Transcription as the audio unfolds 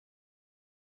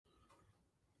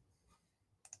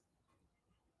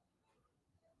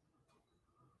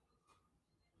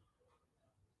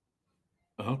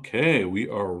Okay, we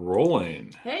are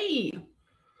rolling. Hey.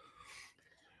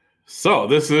 So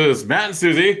this is Matt and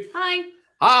Susie. Hi.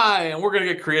 Hi, and we're going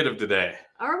to get creative today.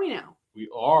 Are we now? We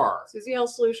are. Susie Health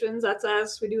Solutions, that's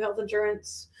us. We do health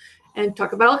insurance and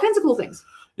talk about all kinds of cool things.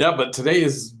 Yeah, but today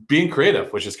is being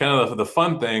creative, which is kind of the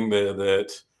fun thing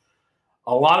that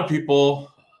a lot of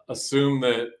people assume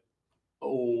that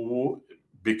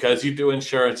because you do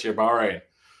insurance, you're all right.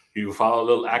 You follow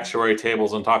little actuary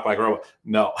tables and talk like a robot.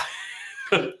 No.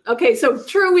 Okay, so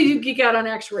true, we do geek out on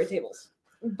actuary tables,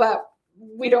 but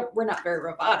we're not very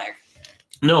robotic.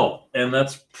 No, and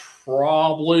that's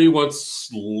probably what's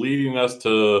leading us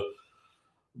to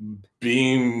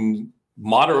being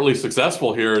moderately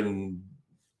successful here in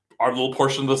our little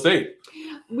portion of the state.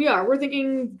 We're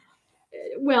thinking,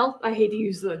 well, I hate to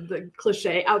use the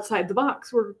cliche outside the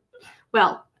box.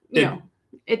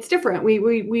 It's different.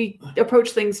 We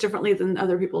approach things differently than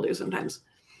other people do sometimes.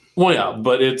 Well, yeah,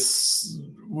 but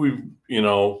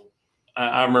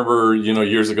I remember,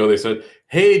 years ago they said,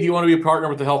 hey, do you want to be a partner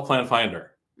with the Health Plan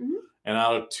Finder? Mm-hmm. And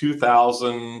out of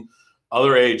 2,000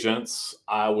 other agents,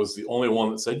 I was the only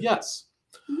one that said yes.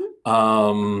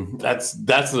 Mm-hmm.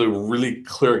 That's a really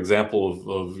clear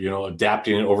example of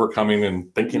adapting and overcoming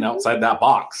and thinking outside that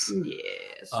box.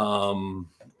 Yes.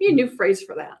 Be a new phrase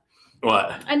for that.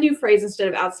 What? A new phrase instead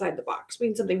of outside the box. We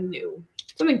need something new,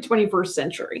 something 21st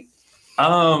century.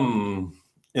 In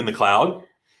the cloud,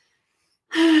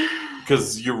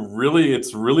 because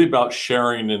it's really about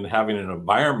sharing and having an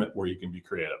environment where you can be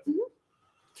creative. Mm-hmm.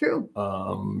 True.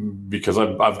 Because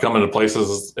I've come into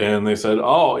places and they said,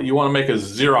 oh, you want to make a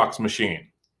Xerox machine.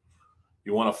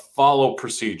 You want to follow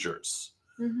procedures.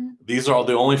 Mm-hmm. These are all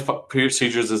the only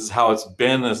procedures. This is how it's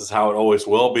been. This is how it always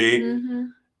will be. Mm-hmm.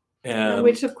 And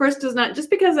which, of course, does not,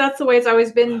 just because that's the way it's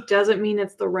always been, doesn't mean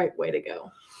it's the right way to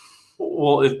go.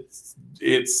 Well, it's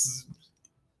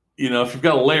if you've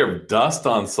got a layer of dust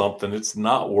on something, it's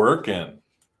not working.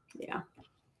 Yeah,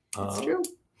 that's true.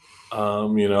 How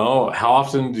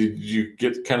often did you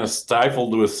get kind of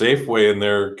stifled to a Safeway in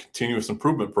their continuous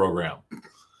improvement program?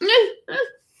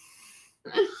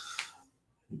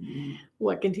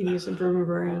 What continuous improvement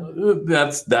program?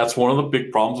 That's one of the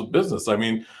big problems with business. I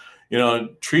mean,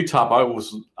 Treetop, I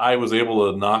was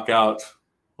able to knock out,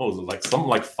 what was it, like something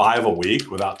like 5 a week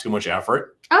without too much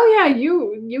effort. Oh yeah,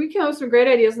 you came up with some great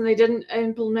ideas and they didn't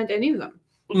implement any of them.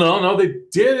 No, they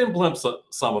did implement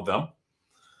some of them.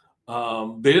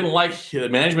 The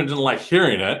management didn't like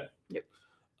hearing it. Yep.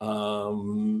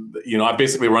 I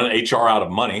basically run HR out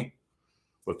of money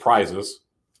with prizes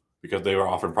because they were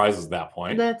offering prizes at that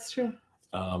point. That's true.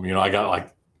 I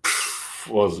got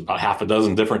about half a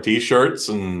dozen different T-shirts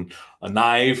and a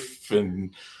knife,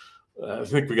 and I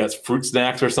think we got fruit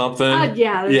snacks or something. There's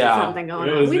something going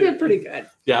on. We did pretty good.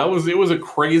 Yeah, it was a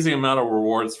crazy amount of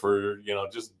rewards for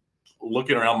just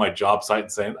looking around my job site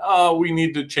and saying, oh, we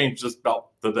need to change this belt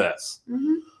to this.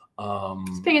 Mm-hmm.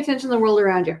 Just paying attention to the world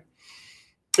around you.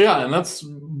 Yeah,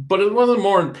 but it wasn't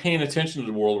more in paying attention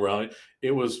to the world around it. It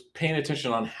was paying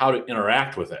attention on how to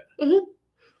interact with it. Mm-hmm.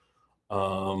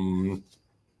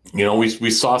 We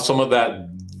saw some of that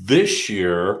this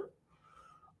year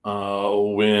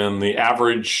when the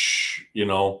average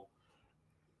amount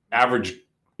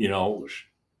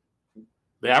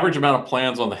of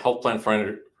plans on the Health Plan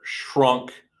Finder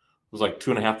shrunk. Was like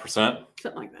 2.5%.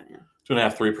 Something like that, yeah.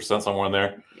 2.5%, 3%, somewhere in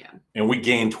there. Yeah. And we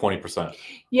gained 20%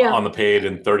 yeah. on the paid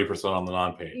and 30% on the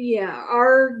non-paid. Yeah.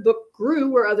 Our book grew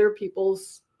where other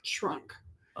people's shrunk.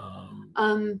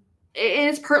 And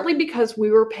it's partly because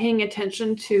we were paying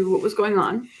attention to what was going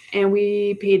on, and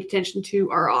we paid attention to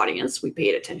our audience. We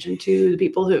paid attention to the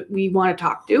people who we want to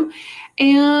talk to,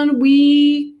 and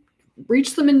we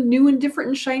reached them in new and different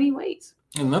and shiny ways.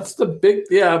 And that's but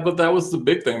that was the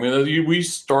big thing. I mean, we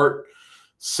start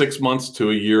 6 months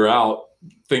to a year out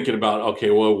thinking about, okay,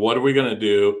 well, what are we going to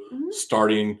do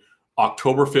starting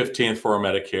October 15th for our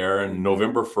Medicare and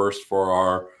November 1st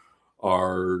for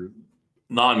our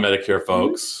non-Medicare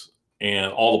folks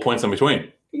and all the points in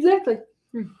between. Exactly.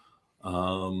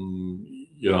 And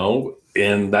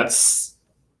that's,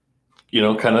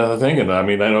 kind of the thing. And I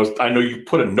mean, I know you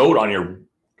put a note on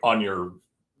your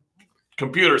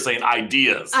computer saying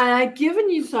ideas. I've given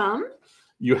you some.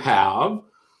 You have.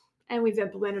 And we've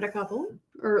implemented a couple,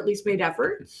 or at least made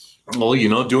efforts. Well,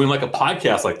 doing like a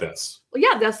podcast like this. Well,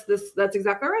 yeah, that's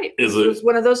exactly right. It was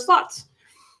one of those thoughts.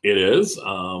 It is.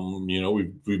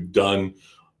 We've done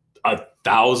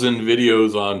 1,000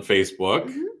 videos on Facebook.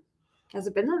 Mm-hmm. Has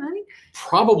it been that many?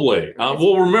 Probably.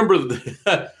 Well, remember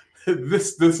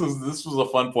this was a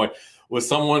fun point. Was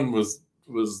someone was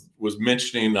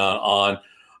mentioning on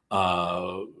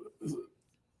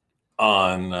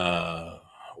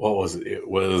what was it? It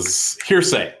was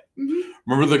Hearsay. Mm-hmm.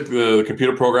 Remember the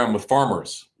computer program with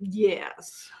farmers?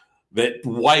 Yes. That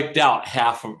wiped out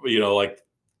half of, like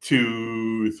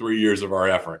 2-3 years of our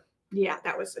effort. Yeah,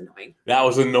 that was annoying. That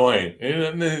was annoying.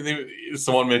 And then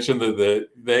someone mentioned that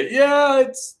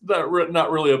it's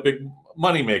not really a big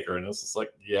money maker. And it's just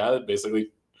like, yeah, it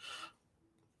basically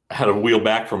had a wheel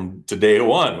back to day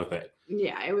one with it.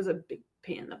 Yeah, it was a big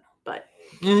pain in the butt.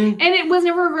 Mm-hmm. And it was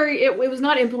never it was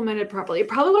not implemented properly. It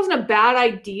probably wasn't a bad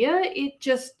idea. It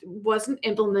just wasn't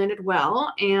implemented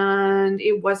well, and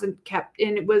it wasn't kept,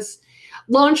 and it was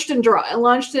launched and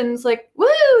it's like, woo,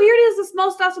 here it is, this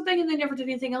most awesome thing, and they never did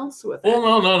anything else with it.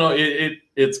 Well, no.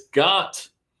 It's got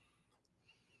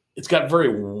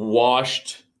very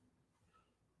washed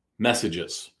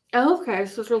messages. Oh, okay,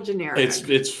 so it's real generic.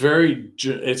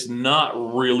 It's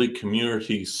not really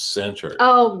community centered.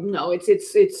 Oh no,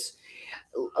 it's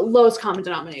lowest common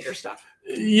denominator stuff.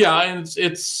 Yeah, and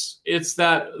it's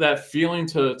that feeling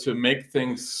to make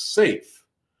things safe.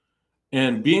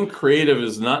 And being creative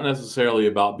is not necessarily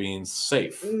about being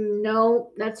safe.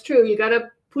 No, that's true. You got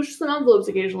to push some envelopes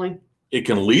occasionally. It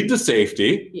can lead to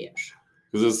safety. Yes.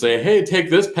 Because it'll say, hey, take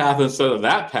this path instead of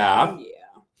that path.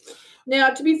 Yeah. Now,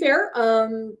 to be fair,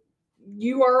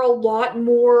 you are a lot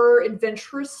more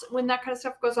adventurous when that kind of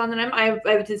stuff goes on than I have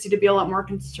a tendency to be a lot more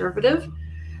conservative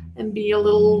and be a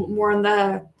little more on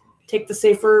the take the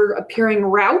safer appearing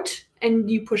route. And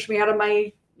you push me out of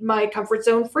my comfort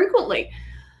zone frequently.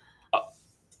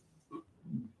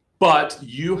 But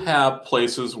you have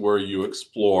places where you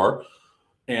explore,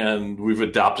 and we've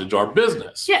adopted our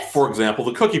business. Yes. For example,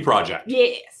 the Cookie Project.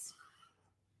 Yes.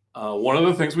 One of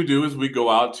the things we do is we go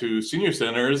out to senior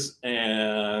centers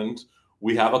and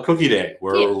we have a cookie day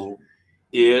where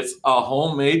it's a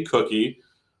homemade cookie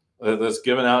that's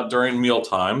given out during meal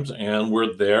times, and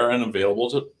we're there and available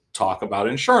to talk about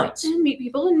insurance. And meet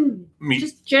people and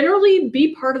just generally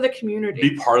be part of the community.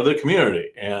 Be part of the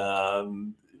community.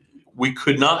 And we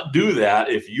could not do that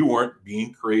if you weren't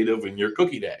being creative in your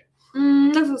cookie day.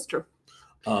 This is true.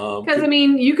 Because,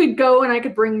 you could go and I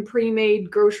could bring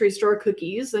pre-made grocery store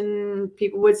cookies and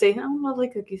people would say, oh, lovely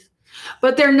cookies.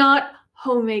 But they're not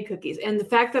homemade cookies. And the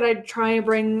fact that I try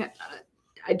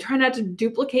not to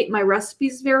duplicate my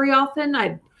recipes very often.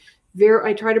 I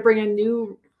try to bring a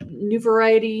new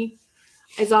variety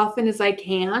as often as I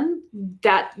can.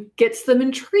 That gets them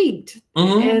intrigued.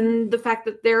 Mm-hmm. And the fact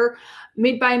that they're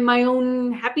made by my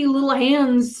own happy little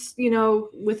hands,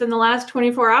 within the last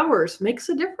 24 hours makes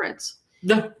a difference.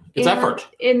 Yeah, it's effort.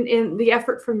 In the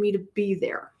effort for me to be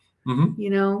there.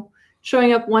 Mm-hmm.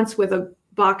 Showing up once with a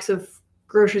box of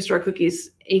grocery store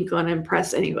cookies ain't going to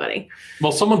impress anybody.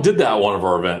 Well, someone did that at one of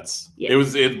our events. Yeah.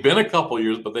 It'd been a couple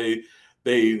years, but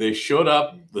they showed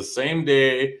up the same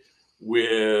day with,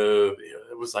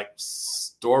 it was like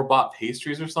store-bought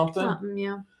pastries or something.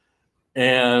 Yeah.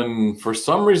 And for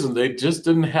some reason, they just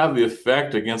didn't have the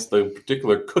effect against the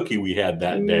particular cookie we had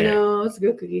that day. No, it's a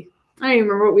good cookie. I don't even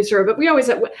remember what we served, but we always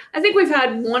have, I think we've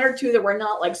had one or two that were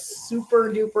not like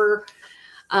super duper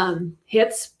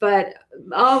hits, but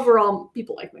overall,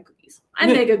 people like my cookies. I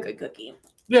make a good cookie.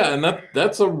 Yeah, and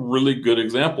that's a really good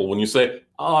example. When you say,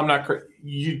 oh, I'm not creative,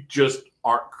 you just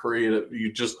aren't creative.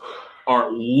 You just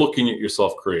aren't looking at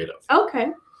yourself creative. Okay.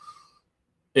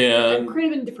 And I'm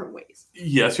creative in different ways.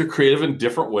 Yes, you're creative in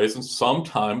different ways, and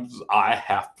sometimes I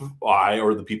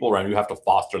or the people around you have to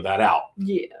foster that out.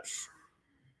 Yes.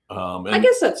 And I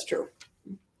guess that's true.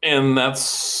 And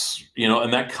that's,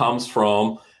 and that comes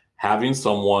from having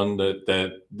someone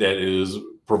that is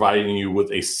providing you with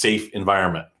a safe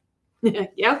environment.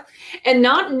 Yeah. And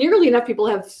not nearly enough people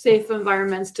have safe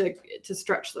environments to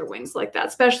stretch their wings like that,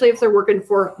 especially if they're working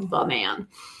for the man.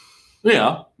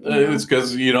 Yeah. It's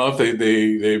because, if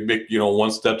they make,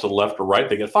 one step to the left or right,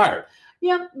 they get fired.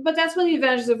 Yeah. But that's one of the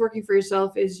advantages of working for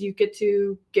yourself is you get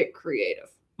to get creative.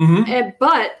 Mm-hmm.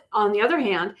 But on the other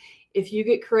hand, if you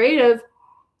get creative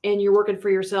and you're working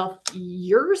for yourself,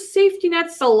 your safety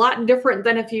net's a lot different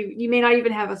than if you may not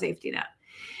even have a safety net.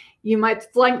 You might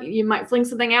fling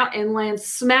something out and land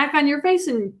smack on your face.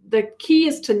 And the key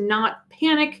is to not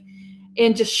panic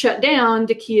and just shut down.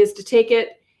 The key is to take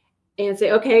it and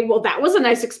say, okay, well, that was a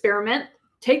nice experiment.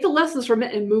 Take the lessons from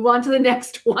it and move on to the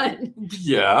next one.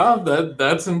 Yeah,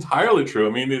 that's entirely true.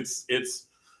 I mean, it's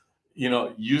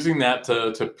using that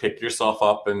to pick yourself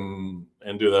up and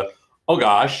do the, oh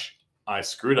gosh, I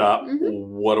screwed up. Mm-hmm.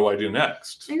 What do I do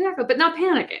next? Exactly, but not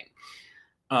panicking.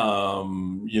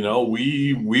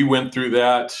 We went through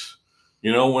that,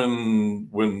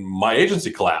 when my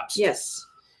agency collapsed. Yes.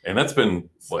 And that's been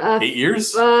 8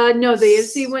 years? No, the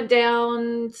agency went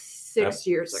down 6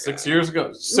 years ago. 6 years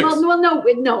ago. Well,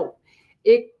 no.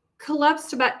 It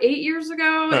collapsed about 8 years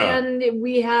ago, and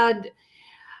we had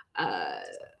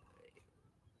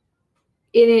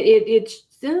it's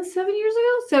 7 years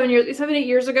ago, 8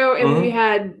 years ago, and we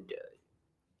had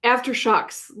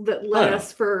aftershocks that led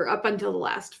us for up until the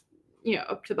last,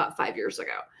 up to about 5 years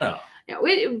ago.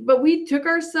 But we took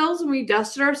ourselves and we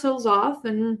dusted ourselves off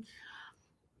and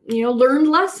learned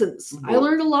lessons. I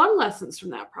learned a lot of lessons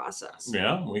from that process.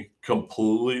 Yeah, we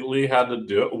completely had to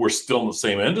do it. We're still in the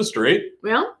same industry.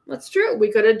 Well, that's true.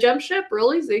 We could have jumped ship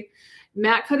real easy.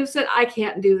 Matt could have said, I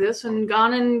can't do this, and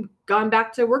gone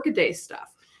back to workaday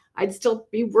stuff. I'd still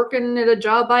be working at a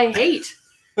job I hate.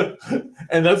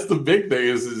 And that's the big thing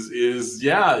is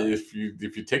yeah, if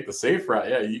you take the safe route,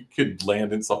 yeah, you could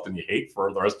land in something you hate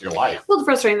for the rest of your life. Well, the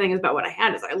frustrating thing about what I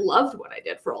had is I loved what I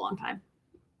did for a long time.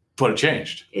 But it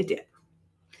changed. It did.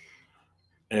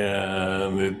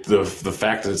 And the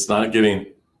fact that it's not getting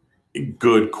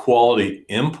good quality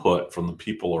input from the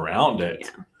people around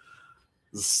it,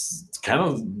 it's kind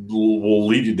of will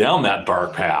lead you down that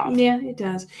dark path. Yeah, it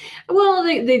does. Well,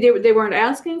 they weren't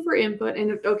asking for input,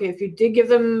 and if you did give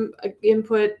them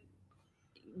input,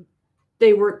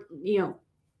 they weren't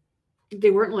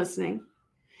listening.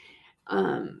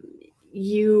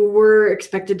 You were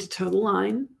expected to toe the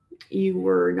line. You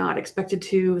were not expected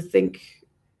to think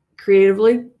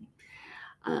creatively.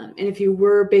 And if you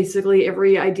were, basically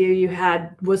every idea you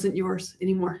had wasn't yours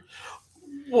anymore.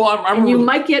 Well, and you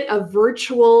might get a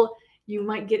virtual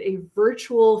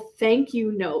thank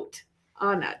you note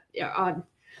on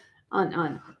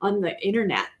the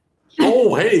internet.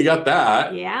 Oh, hey, you got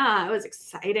that. Yeah, it was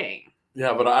exciting.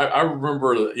 Yeah, but I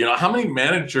remember, how many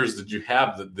managers did you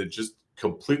have that just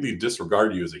completely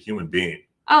disregard you as a human being?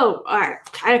 Oh, I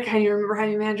can't even remember how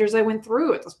many managers I went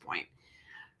through at this point.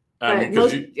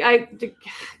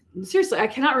 Seriously, I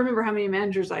cannot remember how many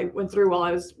managers I went through while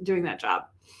I was doing that job.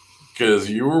 Because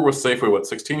you were with Safeway,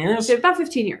 16 years? About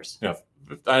 15 years. Yeah.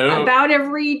 I know. About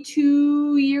every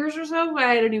 2 years or so,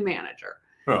 I had a new manager.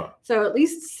 Oh. So at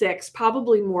least 6,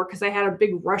 probably more, because I had a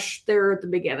big rush there at the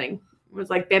beginning. It was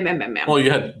like bam, bam, bam, bam. Well,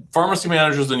 you had pharmacy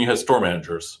managers and you had store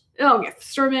managers. Oh, yeah.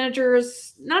 Store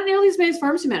managers, not nearly as many as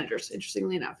pharmacy managers,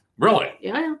 interestingly enough. Really?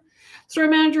 Yeah. Store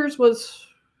managers was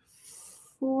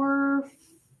 4,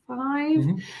 5.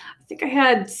 Mm-hmm. I think I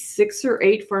had 6 or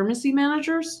 8 pharmacy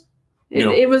managers.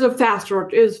 It was fast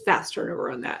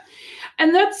turnover on that.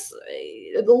 And that's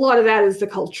a lot of that is the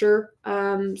culture.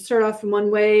 Start off in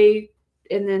one way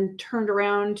and then turned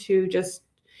around to just,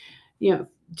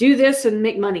 do this and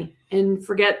make money and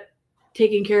forget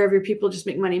taking care of your people. Just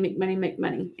make money.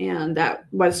 And that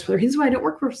was the reason why I don't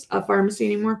work for a pharmacy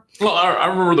anymore. Well, I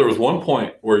remember there was one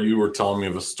point where you were telling me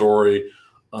of a story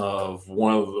of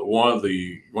one of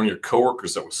your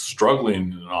coworkers that was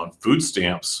struggling on food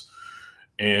stamps,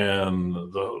 and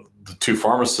the 2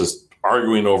 pharmacists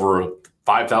arguing over a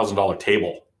 $5,000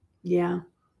 table. Yeah.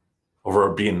 Over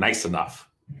being nice enough.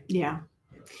 Yeah.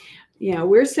 Yeah.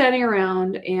 We're sitting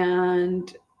around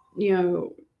and,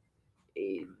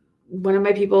 one of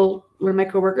my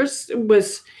coworkers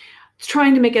was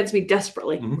trying to make ends meet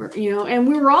desperately, mm-hmm. And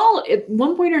we were all at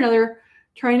one point or another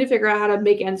trying to figure out how to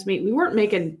make ends meet. We weren't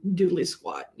making doodly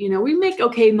squat. We make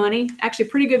okay money, actually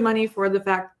pretty good money for the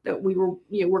fact that we were,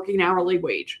 working hourly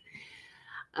wage.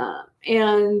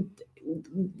 And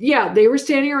yeah, they were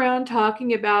standing around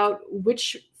talking about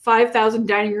which $5,000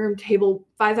 dining room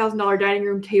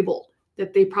table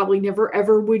that they probably never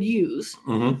ever would use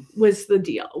mm-hmm. was the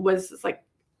deal. It's like,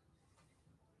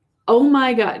 oh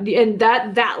my God. And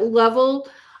that level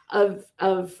of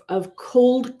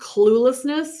cold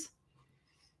cluelessness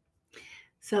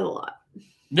said a lot.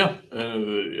 Yeah.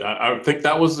 I think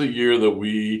that was the year that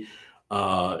we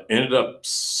ended up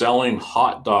selling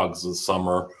hot dogs this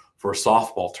summer for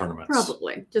softball tournaments.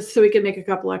 Probably just so we could make a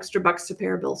couple extra bucks to pay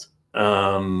our bills.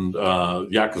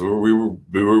 Because we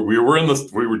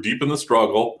were deep in the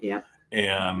struggle. Yeah.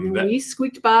 And we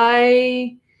squeaked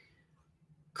by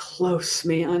close,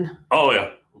 man. Oh yeah.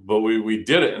 But we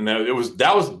did it. And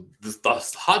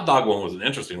the hot dog one was an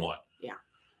interesting one. Yeah.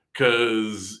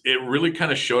 Because it really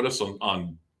kind of showed us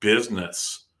on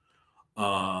business.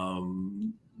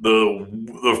 The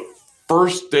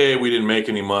first day we didn't make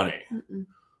any money. Mm-mm.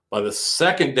 By the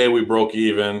second day we broke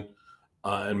even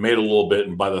and made a little bit,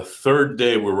 and by the third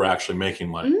day we were actually making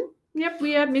money. Mm-hmm. Yep,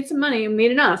 we had made some money and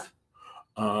made enough.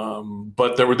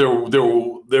 But there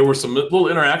were some little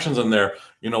interactions in there.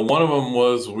 One of them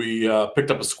was we picked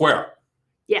up a square.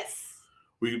 Yes.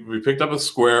 We picked up a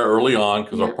square early on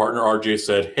because our partner RJ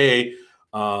said, "Hey,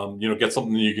 get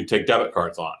something you can take debit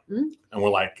cards on." Mm-hmm. And we're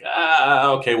like,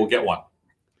 okay, we'll get one.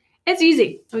 It's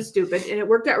easy. It was stupid, and it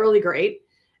worked out really great.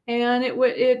 and it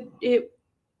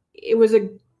was a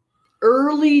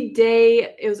early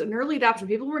day. It was an early adoption.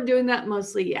 People weren't doing that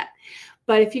mostly yet.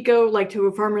 But if you go like to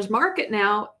a farmer's market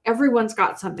now, everyone's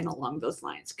got something along those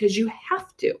lines because you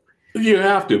have to. You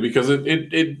have to, because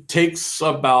it takes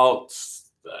about,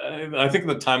 I think at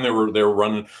the time they were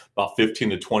running about 15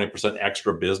 to 20%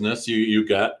 extra business you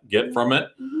get from it.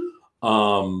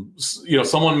 Mm-hmm.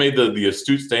 Someone made the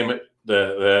astute statement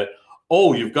that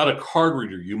oh, you've got a card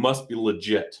reader, you must be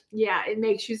legit. Yeah, it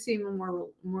makes you seem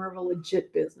more of a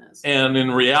legit business. And in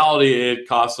reality, it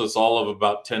cost us all of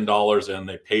about $10, and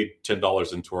they paid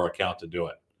 $10 into our account to do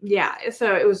it. Yeah,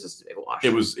 so it was just a wash.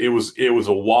 It was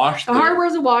a wash. The hardware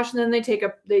is a wash, and then they take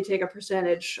a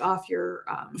percentage off your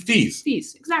fees.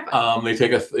 Fees, exactly. They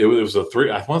take it was a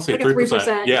 3. I want to say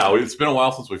 3%. Yeah, it's been a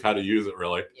while since we've had to use it,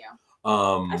 really. Yeah.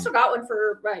 I still got one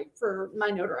for my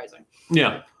notarizing.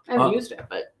 Yeah. I haven't used it,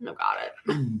 but no, got it.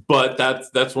 But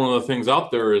that's one of the things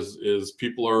out there is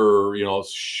people are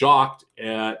shocked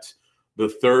at the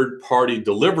third-party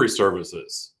delivery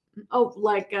services. Oh,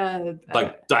 like DoorDash,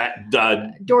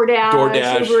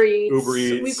 Uber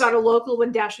Eats. We've got a local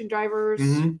one, Dashing Drivers.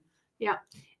 Mm-hmm. Yeah,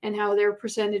 and how their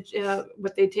percentage,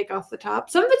 what they take off the top.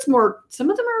 Some of them are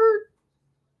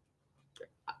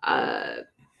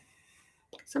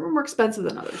some are more expensive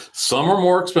than others. Some are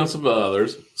more expensive than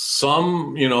others.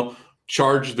 Some,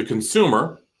 charge the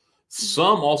consumer.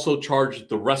 Some also charge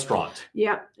the restaurant.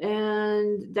 Yeah,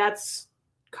 and that's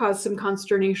caused some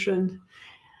consternation.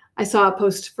 I saw a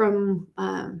post from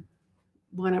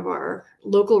one of our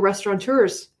local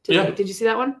restaurateurs today. Yeah. Did you see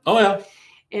that one? Oh yeah.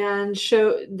 And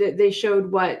they showed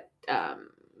what how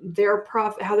their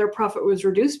profit was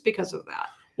reduced because of that.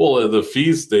 Well, the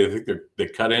fees they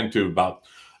cut into about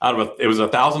it was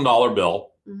 $1,000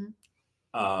 bill, mm-hmm.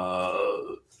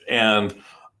 And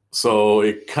so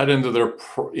it cut into their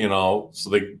so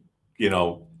they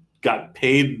got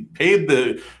paid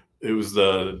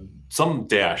some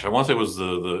Dash. I want to say it was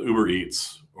the Uber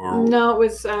Eats or no, it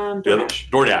was DoorDash.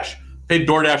 DoorDash paid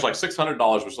DoorDash like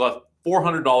 $600, which left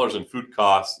 $400 in food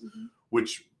costs, mm-hmm.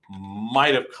 which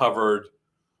might have covered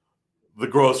the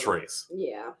groceries.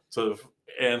 Yeah. So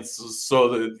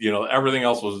that everything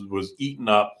else was eaten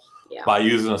up by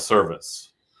using a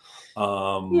service.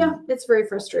 Yeah, it's very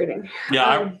frustrating.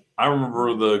 Yeah, I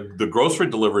remember the grocery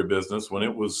delivery business when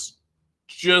it was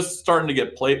just starting to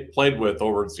get played with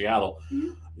over in Seattle.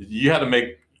 Mm-hmm. You had to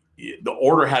make the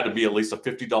order had to be at least a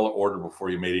 $50 order before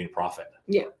you made any profit.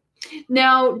 Yeah.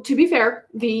 Now, to be fair,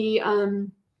 the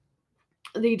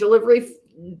delivery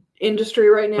industry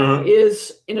right now mm-hmm.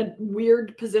 is in a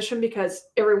weird position because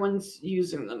everyone's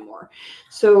using them more.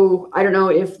 So I don't know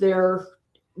if they're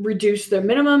reduced their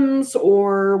minimums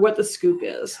or what the scoop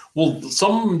is. Well,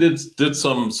 some did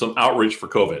some outreach for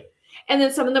COVID, and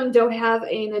then some of them don't have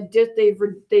they've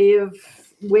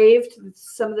waived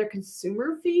some of their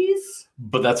consumer fees.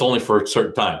 But that's only for a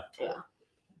certain time. Yeah.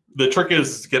 The trick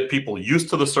is to get people used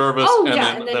to the service. Oh,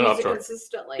 and then use it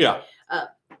consistently. Yeah.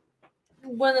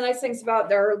 One of the nice things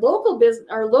about our local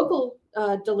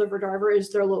delivery driver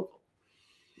is they're local.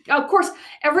 Of course,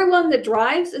 everyone that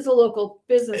drives is a local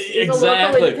business, is a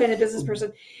local independent business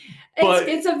person.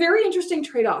 It's a very interesting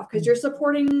trade-off because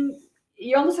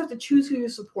you almost have to choose who you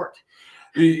support.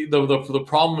 The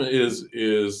problem is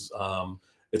it's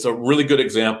a really good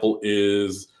example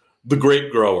is the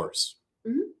grape growers.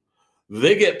 Mm-hmm.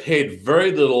 They get paid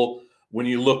very little when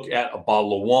you look at a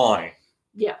bottle of wine.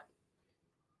 Yeah,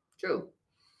 true.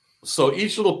 So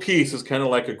each little piece is kind of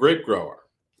like a grape grower.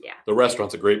 Yeah. The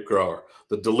restaurant's a grape grower.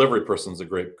 The delivery person's a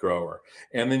grape grower.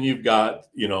 And then you've got,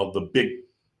 the big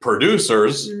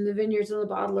producers. And the vineyards and the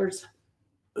bottlers.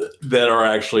 That are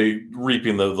actually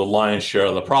reaping the lion's share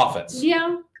of the profits.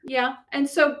 Yeah. And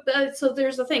so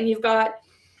there's the thing. You've got,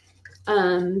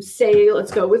 say,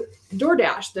 let's go with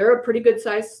DoorDash. They're a pretty good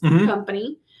sized mm-hmm.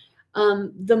 company.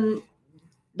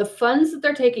 The funds that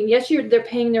they're taking, yes, they're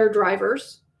paying their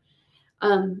drivers.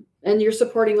 And you're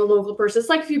supporting a local person. It's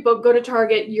like if you go to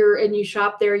Target, and you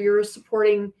shop there, you're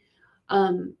supporting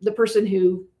the person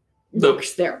who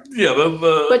works there. Yeah,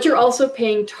 but you're also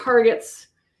paying Target's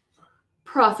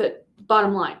profit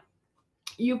bottom line.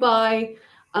 You buy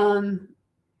a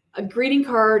greeting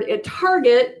card at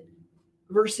Target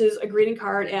versus a greeting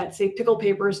card at, say, Pickle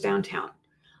Papers downtown.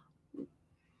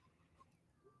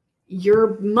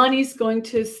 Your money's going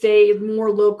to stay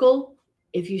more local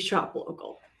if you shop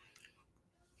local.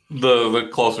 The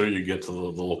closer you get to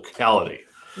the locality.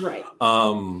 Right.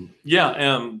 Yeah,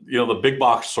 and the big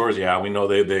box stores, we know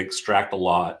they extract a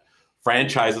lot.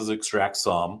 Franchises extract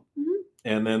some. Mm-hmm.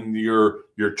 And then your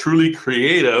truly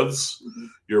creatives, mm-hmm.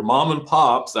 your mom and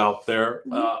pops out there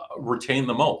mm-hmm. Retain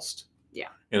the most.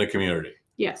 in a community.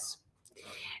 Yes.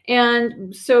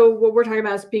 And so what we're talking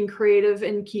about is being creative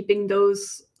and keeping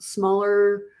those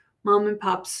smaller mom and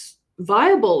pops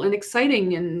viable and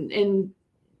exciting and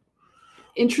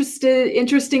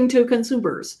interesting to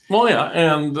consumers. Well, yeah,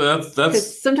 and that's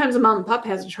because sometimes a mom and pop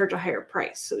has to charge a higher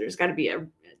price, so there's got to be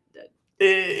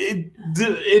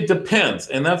it depends,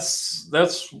 and that's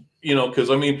because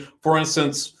I mean, for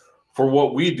instance, for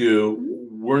what we do,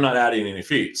 we're not adding any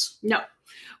fees. No,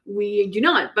 we do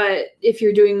not. But if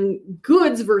you're doing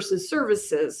goods versus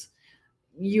services,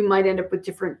 you might end up with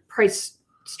different price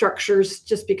structures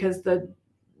just because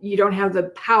you don't have the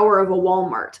power of a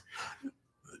Walmart.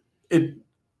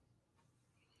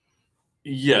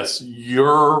 Yes,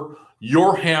 your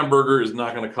hamburger is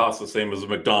not going to cost the same as a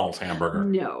McDonald's hamburger.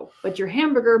 No, but your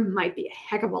hamburger might be a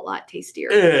heck of a lot tastier.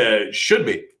 It should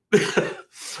be.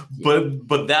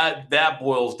 but that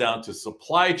boils down to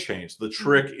supply chains. The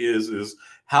trick is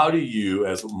how do you,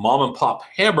 as a mom and pop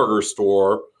hamburger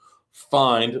store,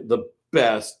 find the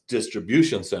best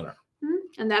distribution center?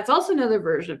 And that's also another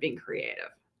version of being creative.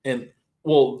 And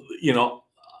well,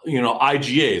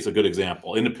 IGA is a good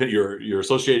example. Your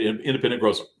Associated Independent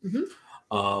Grocer.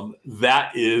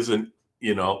 That is a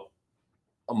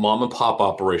mom and pop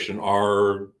operation.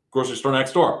 Our grocery store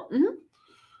next door.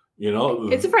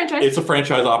 It's a franchise. It's a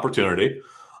franchise opportunity.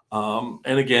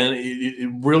 And again, it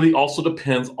really also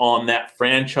depends on that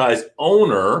franchise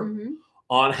owner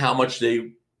on how much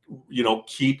they,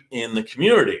 keep in the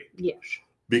community. Yes.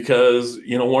 Because,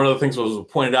 one of the things that was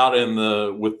pointed out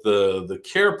with the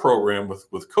CARE program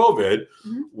with COVID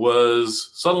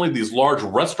was suddenly these large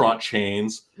restaurant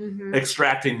chains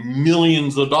extracting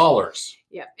millions of dollars.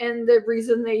 Yeah. And the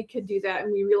reason they could do that,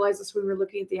 and we realized this when we were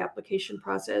looking at the application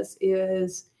process,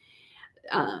 is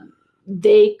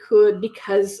they could,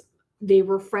 because they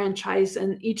were franchised,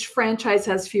 and each franchise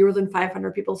has fewer than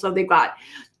 500 people. So they've got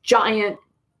giant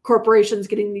corporations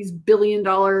getting these $1 billion,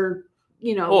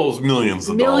 those millions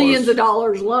of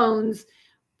dollars loans.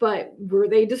 But were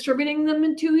they distributing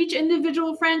them to each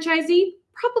individual franchisee?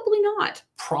 Probably not.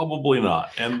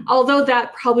 And although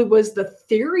that probably was the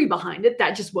theory behind it,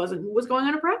 that just wasn't what was going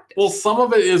on in practice. Well, some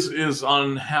of it is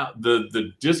on how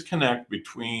the disconnect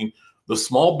between the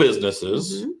small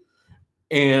businesses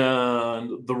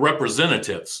and the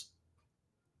representatives.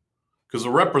 Because the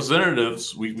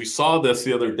representatives, we saw this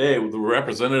the other day, the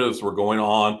representatives were going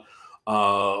on,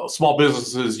 small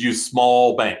businesses use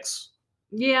small banks.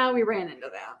 Yeah, we ran into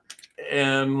that.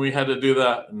 And we had to do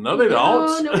that. No, they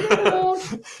don't. No, they don't.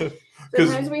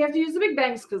 Sometimes we have to use the big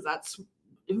banks because that's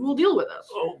who will deal with us.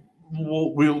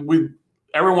 Well,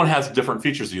 everyone has different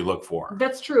features you look for.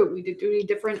 That's true. We do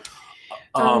different.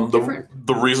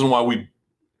 The reason why we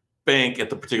bank at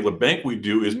the particular bank we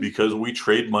do is because we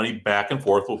trade money back and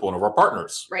forth with one of our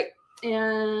partners. Right.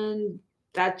 And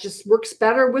that just works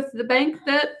better with the bank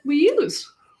that we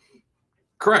use.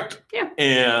 Correct. Yeah.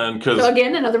 And so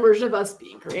again, another version of us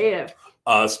being creative.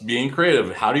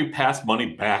 How do you pass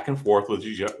money back and forth with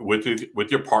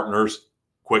your partners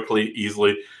quickly,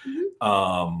 easily?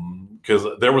 Because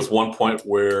there was one point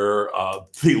where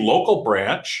the local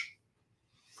branch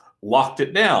locked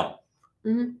it down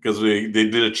because they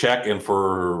did a check, and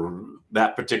for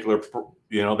that particular,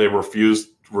 they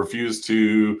refused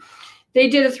to. They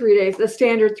did the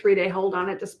standard 3-day hold on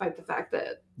it, despite the fact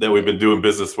that we've been doing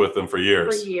business with them for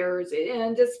years.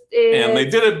 And they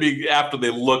did it after they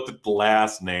looked at the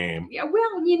last name. Yeah,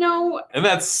 well, And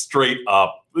that's straight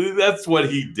up. That's what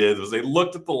he did. Was they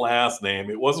looked at the last name.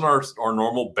 It wasn't our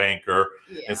normal banker,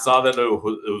 and saw that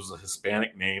it was a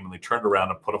Hispanic name, and they turned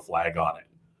around and put a flag on it.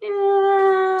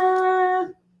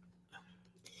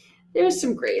 There's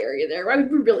some gray area there.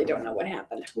 We really don't know what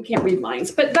happened. We can't read minds,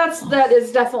 but that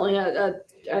is definitely a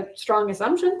strong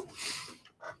assumption.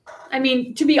 I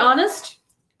mean, to be honest,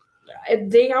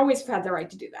 they always had the right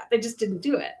to do that. They just didn't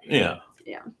do it. Yeah.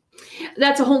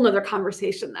 That's a whole nother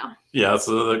conversation, though. Yeah, that's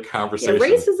another conversation. Yeah,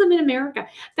 racism in America.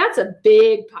 That's a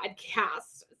big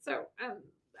podcast. So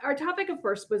our topic, of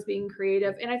course, was being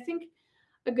creative. And I think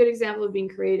a good example of being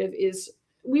creative is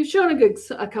we've shown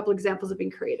a couple examples of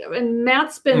being creative. And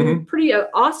Matt's been pretty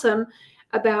awesome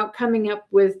about coming up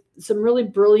with some really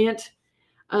brilliant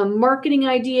marketing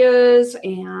ideas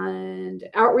and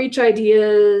outreach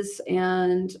ideas.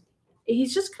 And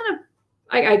he's just kind of,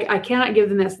 I cannot give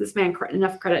this man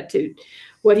enough credit to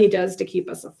what he does to keep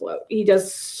us afloat. He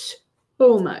does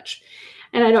so much.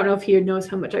 And I don't know if he knows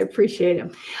how much I appreciate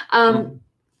him.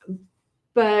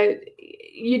 But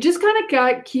you just kind of got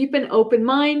to keep an open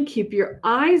mind, keep your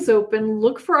eyes open,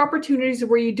 look for opportunities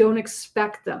where you don't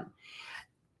expect them.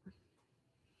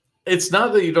 It's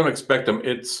not that you don't expect them.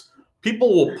 It's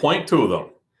people will point to them.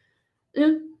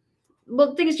 Yeah.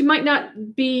 Well, the thing is, you might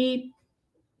not be.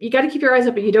 You got to keep your eyes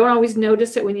open. You don't always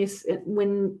notice it when you see it.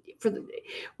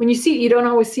 You don't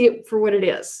always see it for what it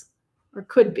is, or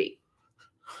could be.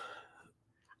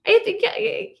 I think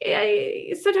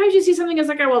sometimes you see something as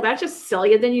like, oh, well, that's just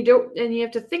silly, and then you don't, and you have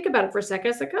to think about it for a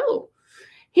second. It's like, oh,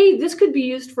 hey, this could be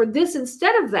used for this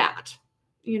instead of that.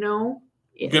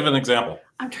 Give an example.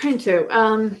 I'm trying to.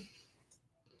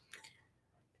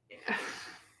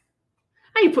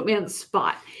 Now you put me on the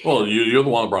spot. Well, you're the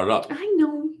one that brought it up. I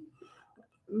know.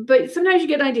 But sometimes you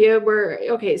get an idea where,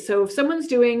 okay, so if someone's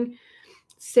doing,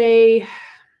 say,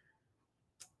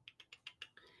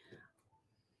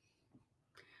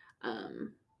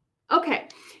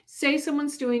 say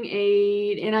someone's doing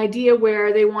an idea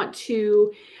where they want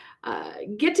to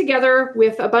get together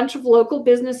with a bunch of local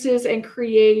businesses and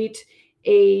create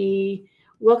a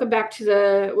welcome back to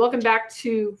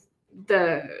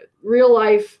the real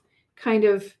life kind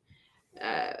of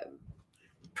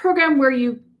program where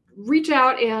you reach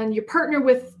out and you partner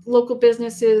with local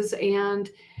businesses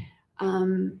and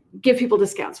give people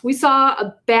discounts. We saw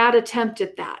a bad attempt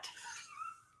at that.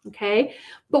 Okay.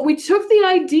 But we took the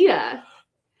idea,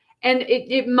 and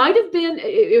it might have been,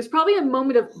 it was probably a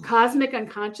moment of cosmic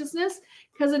unconsciousness,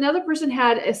 because another person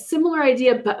had a similar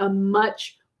idea, but a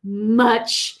much,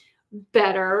 much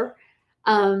better.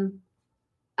 You're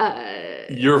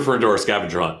referring to our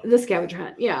scavenger hunt. The scavenger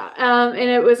hunt, yeah. And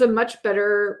it was a much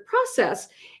better process.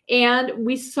 And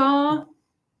we saw,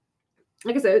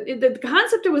 like I said, the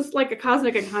concept, it was like a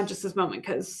cosmic unconsciousness moment,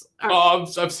 because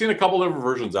I've seen a couple different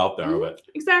versions out there of it.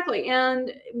 Exactly.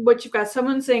 And what you've got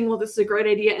someone saying, well, this is a great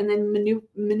idea, and then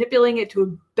manipulating it to a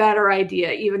better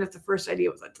idea, even if the first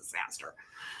idea was a disaster.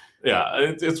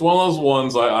 Yeah, it's one of those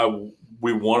ones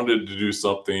we wanted to do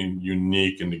something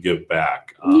unique and to give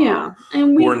back. Yeah,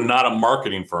 and we're not a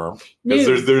marketing firm,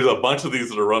 because there's a bunch of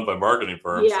these that are run by marketing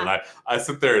firms, and I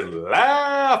sit there and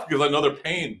laugh because I know they're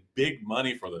paying big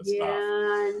money for this stuff.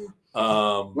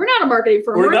 We're not a marketing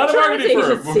firm. We're not a marketing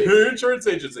firm. We're an insurance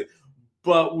agency,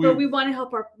 but we want to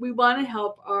help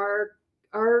our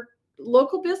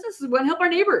local businesses. We want to help our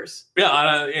neighbors.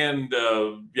 Yeah,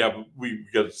 we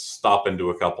got to stop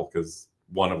into a couple, because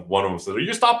one of them said, "Are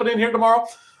you stopping in here tomorrow?"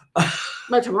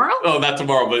 Not tomorrow? No, not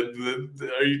tomorrow, but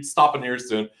are you stopping here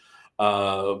soon?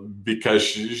 Because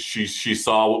she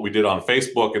saw what we did on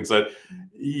Facebook and said,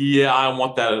 "Yeah, I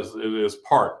want that as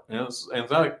part." And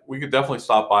that, we could definitely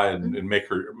stop by and make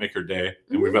her day.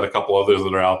 And we've got a couple others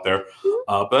that are out there.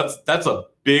 But that's a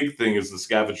big thing, is the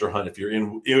scavenger hunt. If you're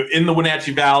in the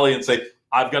Wenatchee Valley and say,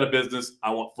 "I've got a business,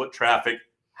 I want foot traffic.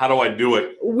 How do I do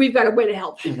it?" We've got a way to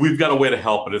help. And we're not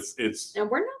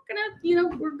gonna,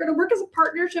 we're gonna work as a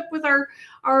partnership with our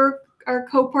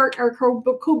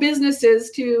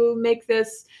co-businesses to make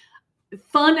this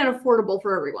fun and affordable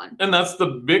for everyone. And that's the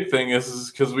big thing,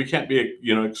 is because we can't be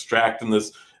extracting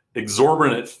this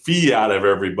exorbitant fee out of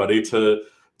everybody to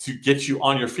get you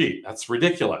on your feet. That's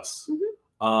ridiculous.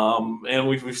 And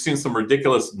we've seen some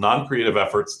ridiculous non-creative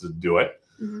efforts to do it.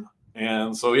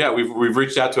 And so, yeah, we've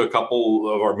reached out to a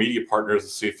couple of our media partners to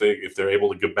see if they're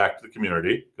able to give back to the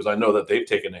community, because I know that they've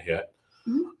taken a hit.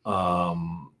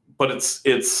 But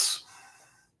it's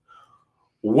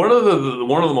one of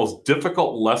the most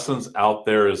difficult lessons out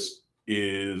there is,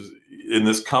 and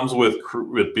this comes with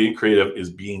being creative, is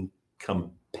being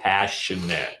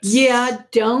compassionate. Yeah,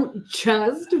 don't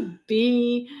just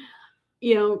be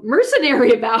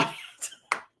mercenary about it.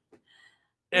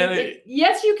 And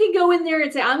yes, you can go in there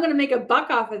and say, "I'm going to make a buck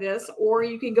off of this," or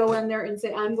you can go in there and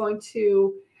say, "I'm going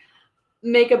to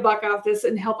make a buck off this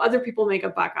and help other people make a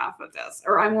buck off of this,"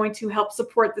 or "I'm going to help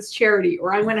support this charity,"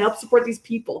 or "I'm going to help support these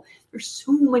people." There's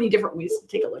so many different ways to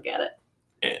take a look at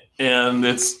it. And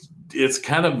it's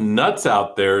kind of nuts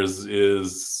out there.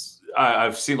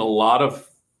 I've seen a lot of,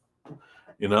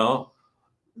 and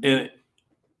a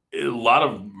lot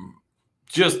of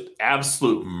just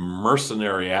absolute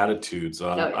mercenary attitudes.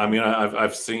 I mean,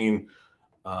 I've seen,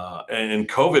 and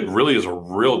COVID really is a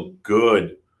real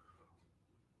good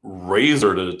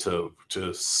razor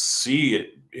to see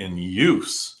it in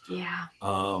use. Yeah.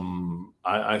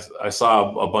 I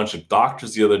saw a bunch of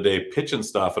doctors the other day pitching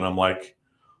stuff, and I'm like,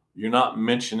 "You're not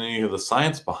mentioning any of the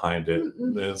science behind it."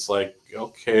 And it's like,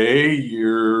 okay,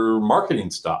 you're marketing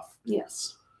stuff.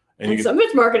 Yes. And some of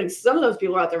it's marketing. Some of those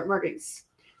people are out there marketing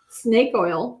snake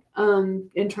oil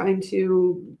and trying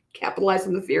to capitalize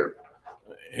on the fear.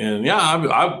 And yeah,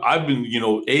 I've been,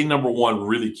 number one,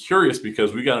 really curious,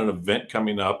 because we got an event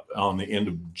coming up on the end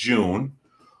of June.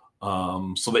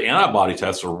 So the antibody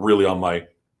tests are really on my,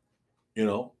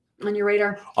 on your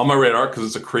radar. On my radar, because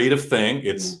it's a creative thing.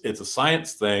 It's a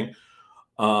science thing.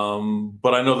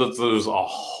 But I know that there's a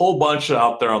whole bunch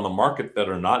out there on the market that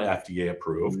are not FDA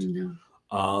approved,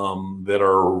 that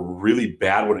are really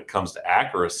bad when it comes to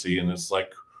accuracy. And it's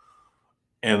like,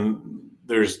 and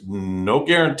there's no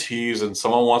guarantees. And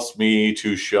someone wants me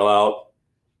to shell out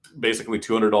basically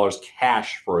 $200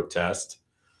 cash for a test,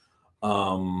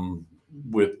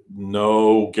 with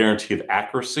no guarantee of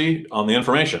accuracy on the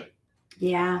information.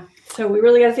 Yeah. So we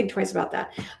really got to think twice about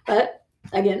that. But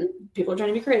again, people are trying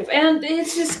to be creative, and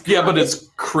it's just but it's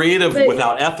creative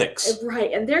without ethics,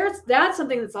 right? And that's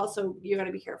something that's also you got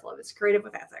to be careful of. It's creative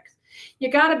with ethics. You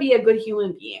got to be a good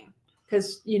human being,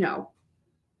 because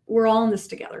we're all in this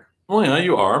together. Well, yeah,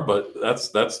 you are, but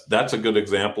that's a good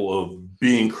example of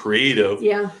being creative.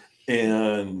 Yeah.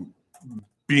 And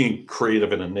being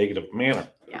creative in a negative manner.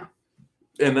 Yeah.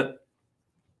 And that,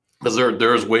 because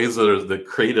there's ways that the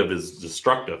creative is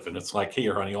destructive, and it's like, hey,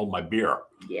 honey, hold my beer.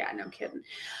 Yeah, no kidding.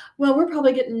 Well, we're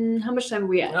probably getting, how much time are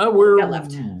we at? We're got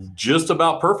left. Just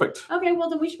about perfect. Okay, well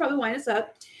then we should probably wind us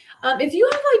up. If you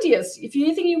have ideas, if you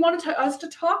anything you want us to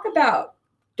talk about,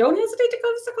 don't hesitate to give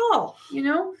us a call.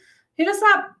 Hit us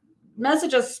up,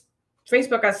 message us,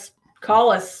 Facebook us,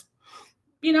 call us.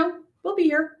 We'll be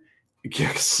here.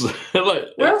 Yes,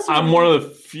 I'm one of the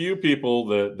few people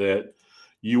that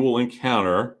you will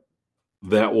encounter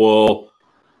that will.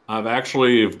 I've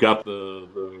got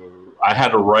I had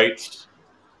to write.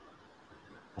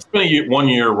 I spent 1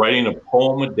 year writing a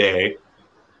poem a day,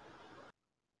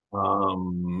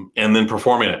 and then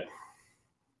performing it.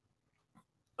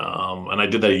 And I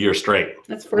did that a year straight.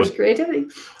 That's forced creativity.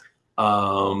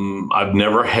 I've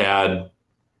never had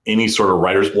any sort of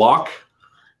writer's block.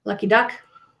 Lucky duck.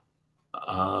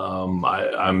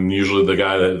 I'm usually the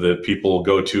guy that people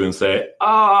go to and say,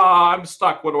 I'm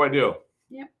stuck. What do I do?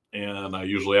 Yep. And I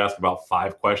usually ask about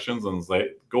 5 questions and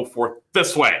say, go forth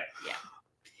this way. Yeah.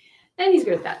 And he's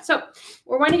good at that. So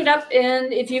we're winding it up.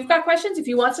 And if you've got questions, if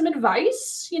you want some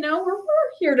advice, we're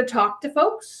here to talk to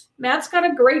folks. Matt's got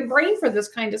a great brain for this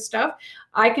kind of stuff.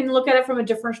 I can look at it from a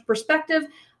different perspective.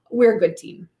 We're a good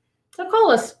team. So call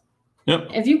us. Yep.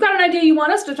 If you've got an idea you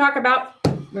want us to talk about,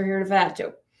 we're here for that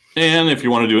too. And if you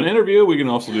want to do an interview, we can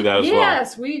also do that as well.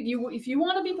 Yes, if you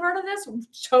want to be part of this,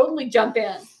 totally jump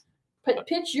in.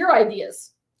 Pitch your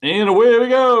ideas. And away we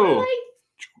go. All right.